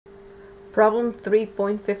Problem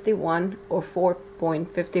 3.51 or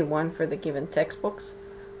 4.51 for the given textbooks.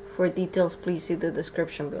 For details, please see the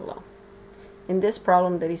description below. In this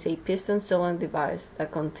problem, there is a piston cylinder device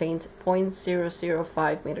that contains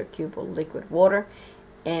 0.005 meter cube of liquid water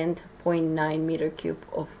and 0.9 meter cube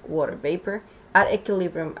of water vapor at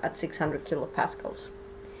equilibrium at 600 kilopascals.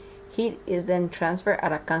 Heat is then transferred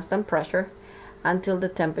at a constant pressure until the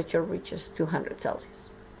temperature reaches 200 Celsius.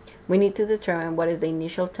 We need to determine what is the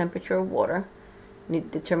initial temperature of water,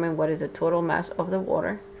 need to determine what is the total mass of the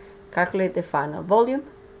water, calculate the final volume,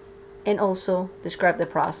 and also describe the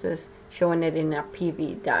process, showing it in a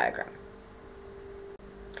PV diagram.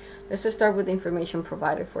 Let's just start with the information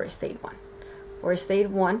provided for state 1. For state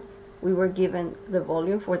 1, we were given the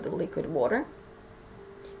volume for the liquid water.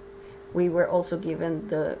 We were also given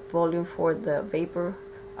the volume for the vapor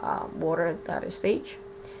water at that stage.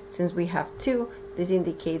 Since we have 2, this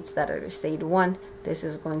indicates that at state 1, this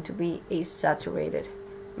is going to be a saturated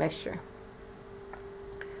mixture.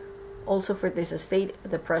 Also for this state,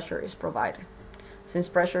 the pressure is provided. Since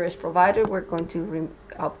pressure is provided, we're going to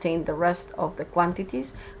obtain the rest of the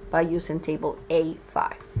quantities by using table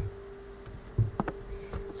A5.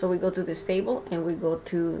 So we go to this table and we go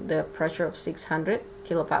to the pressure of 600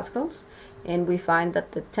 kilopascals, and we find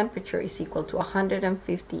that the temperature is equal to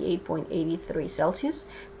 158.83 Celsius.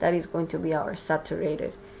 That is going to be our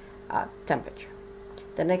saturated temperature.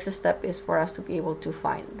 The next step is for us to be able to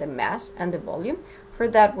find the mass and the volume. For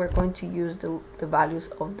that, we're going to use the values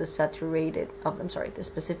of the the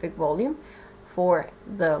specific volume for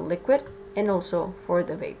the liquid and also for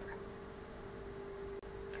the vapor.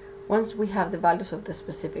 Once we have the values of the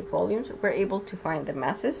specific volumes, we're able to find the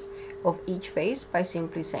masses of each phase by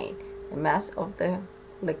simply saying the mass of the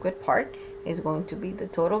liquid part is going to be the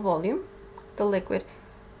total volume, the liquid,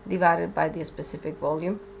 divided by the specific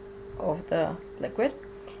volume of the liquid,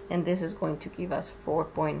 and this is going to give us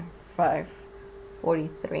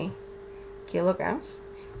 4.543 kilograms.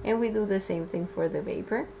 And we do the same thing for the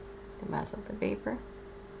vapor. The mass of the vapor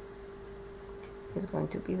is going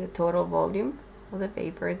to be the total volume of the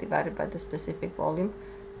vapor divided by the specific volume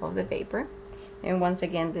of the vapor, and once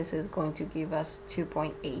again this is going to give us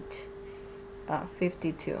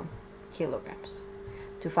 2.852 kilograms.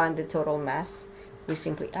 To find the total mass, we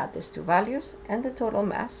simply add these two values, and the total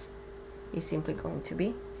mass is simply going to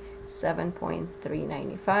be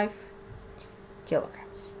 7.395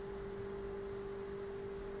 kilograms.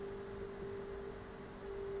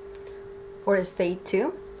 For state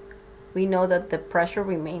 2, we know that the pressure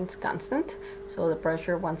remains constant, so the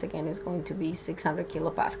pressure once again is going to be 600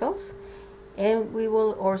 kilopascals, and we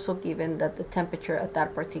will also given that the temperature at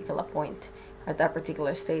that particular point, at that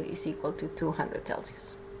particular state, is equal to 200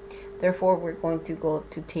 Celsius. Therefore, we're going to go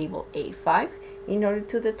to table A5 in order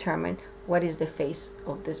to determine what is the phase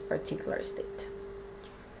of this particular state.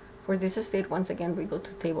 For this state, once again, we go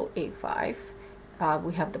to table A5.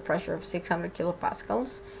 We have the pressure of 600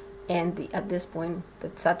 kilopascals, and at this point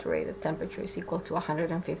the saturated temperature is equal to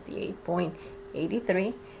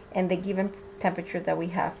 158.83, and the given temperature that we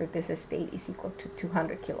have for this state is equal to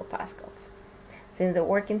 200 kilopascals. Since the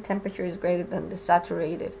working temperature is greater than the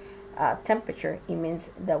saturated temperature, it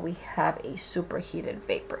means that we have a superheated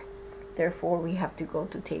vapor. Therefore, we have to go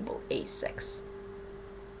to table A6.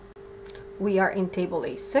 We are in table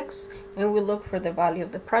A6, and we look for the value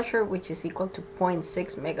of the pressure, which is equal to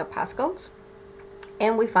 0.6 megapascals.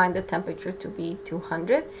 And we find the temperature to be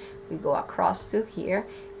 200. We go across to here,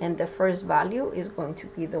 and the first value is going to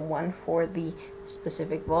be the one for the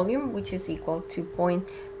specific volume, which is equal to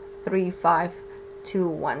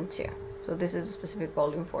 0.35212. So this is the specific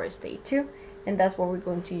volume for state 2, and that's what we're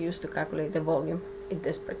going to use to calculate the volume in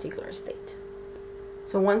this particular state.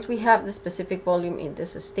 So once we have the specific volume in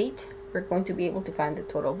this state, we're going to be able to find the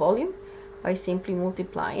total volume by simply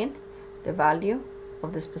multiplying the value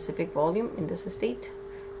of the specific volume in this state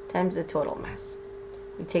times the total mass.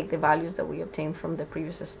 We take the values that we obtained from the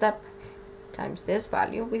previous step times this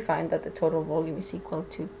value. We find that the total volume is equal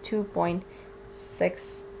to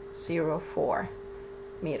 2.604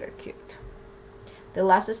 meter cubed. The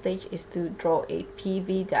last stage is to draw a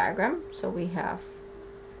PV diagram. So we have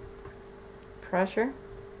pressure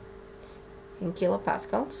in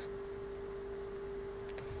kilopascals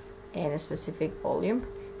and a specific volume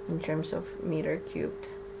in terms of meter cubed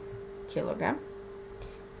kilogram,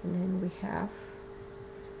 and then we have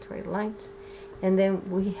straight lines, and then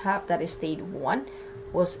we have that state 1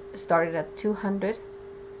 was started at 200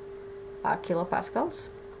 kilopascals,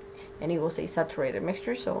 and it was a saturated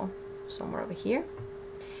mixture, so somewhere over here,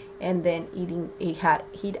 and then it had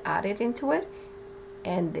heat added into it,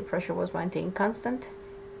 and the pressure was maintained constant,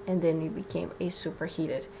 and then it became a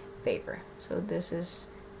superheated paper. So this is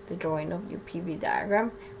the drawing of your PV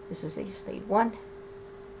diagram. This is a state 1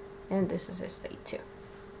 and this is a state 2.